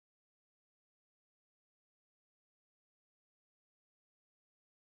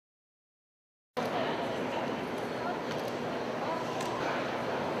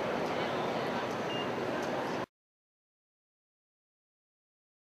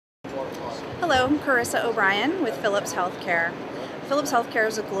Hello, I'm Carissa O'Brien with Philips Healthcare. Philips Healthcare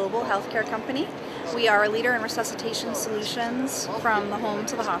is a global healthcare company. We are a leader in resuscitation solutions from the home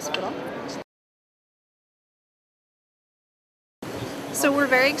to the hospital. So we're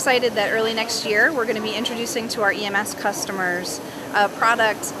very excited that early next year we're going to be introducing to our EMS customers a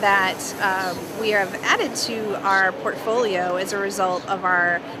product that we have added to our portfolio as a result of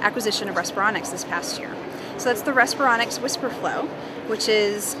our acquisition of Respironics this past year. So that's the Respironics WhisperFlow, which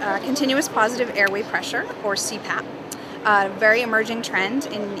is continuous positive airway pressure, or CPAP. A very emerging trend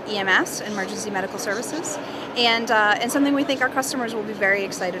in EMS, emergency medical services, and something we think our customers will be very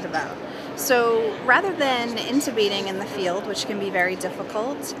excited about. So rather than intubating in the field, which can be very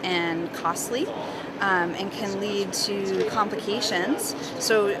difficult and costly and can lead to complications,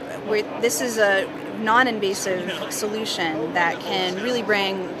 so this is a non-invasive solution that can really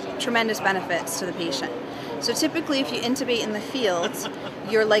bring tremendous benefits to the patient. So typically if you intubate in the field,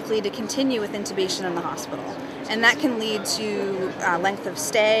 you're likely to continue with intubation in the hospital. And that can lead to length of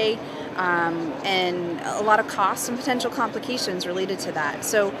stay and a lot of costs and potential complications related to that.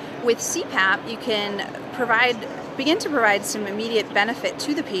 So with CPAP, you can begin to provide some immediate benefit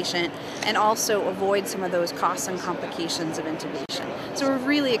to the patient and also avoid some of those costs and complications of intubation. So we're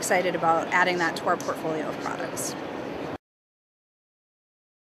really excited about adding that to our portfolio of products.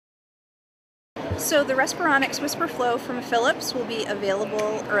 So the Respironics WhisperFlow from Philips will be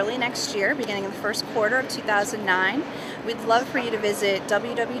available early next year, beginning in the first quarter of 2009. We'd love for you to visit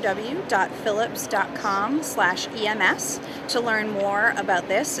www.philips.com/EMS to learn more about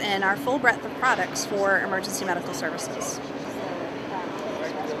this and our full breadth of products for emergency medical services.